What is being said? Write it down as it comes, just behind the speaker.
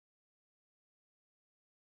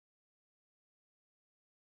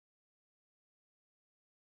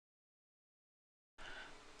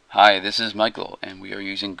Hi, this is Michael, and we are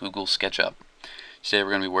using Google Sketchup. Today we're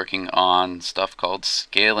going to be working on stuff called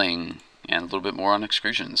scaling and a little bit more on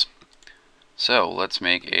extrusions. So let's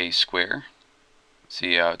make a square.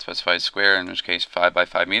 See how it specifies square, in which case 5 by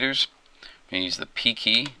 5 meters. We're going to use the P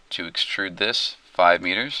key to extrude this 5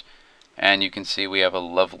 meters, and you can see we have a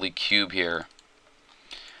lovely cube here.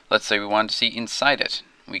 Let's say we want to see inside it.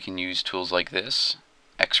 We can use tools like this,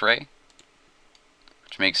 Xray,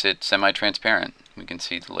 which makes it semi-transparent. We can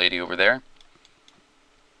see the lady over there.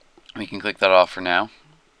 We can click that off for now.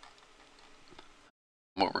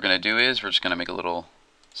 What we're going to do is we're just going to make a little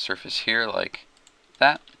surface here like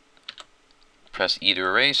that. Press E to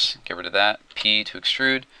erase, get rid of that, P to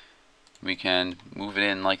extrude. We can move it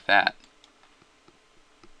in like that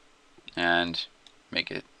and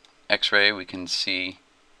make it X-ray. We can see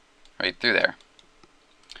right through there.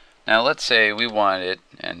 Now let's say we want it,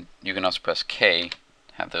 and you can also press K,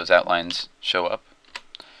 have those outlines show up.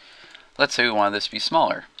 Let's say we want this to be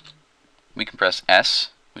smaller. We can press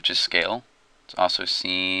S, which is scale. It's also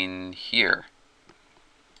seen here.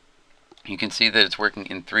 You can see that it's working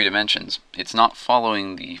in 3 dimensions. It's not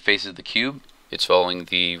following the faces of the cube, it's following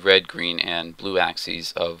the red, green, and blue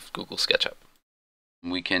axes of Google SketchUp.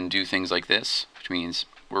 We can do things like this, which means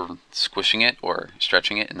we're squishing it or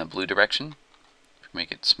stretching it in the blue direction. We can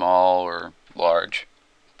make it small or large.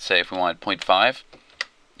 Say if we wanted 0.5,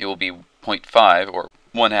 it will be 0.5 or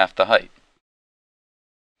 1/2 the height.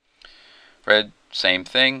 Red, same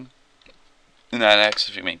thing. In that X,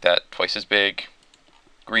 if you make that twice as big.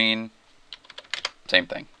 Green, same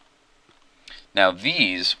thing. Now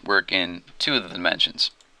these work in 2 of the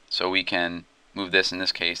dimensions, so we can move this, in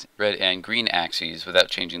this case, red and green axes without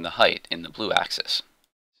changing the height in the blue axis.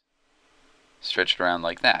 Stretch it around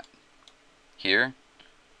like that. Here,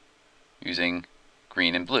 using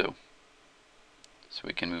green and blue. So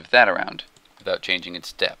we can move that around without changing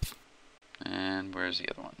its depth. And where's the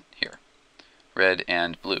other one? Here. Red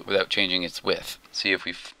and blue without changing its width. See, if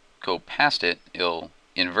we go past it, it'll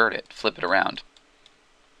invert it, flip it around.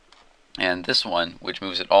 And this one, which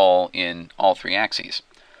moves it all in all 3 axes.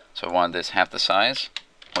 So I wanted this half the size,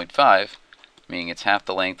 0.5, meaning it's half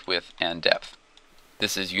the length, width, and depth.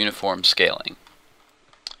 This is uniform scaling.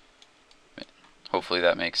 Hopefully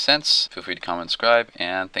that makes sense. Feel free to comment, subscribe,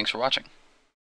 and thanks for watching.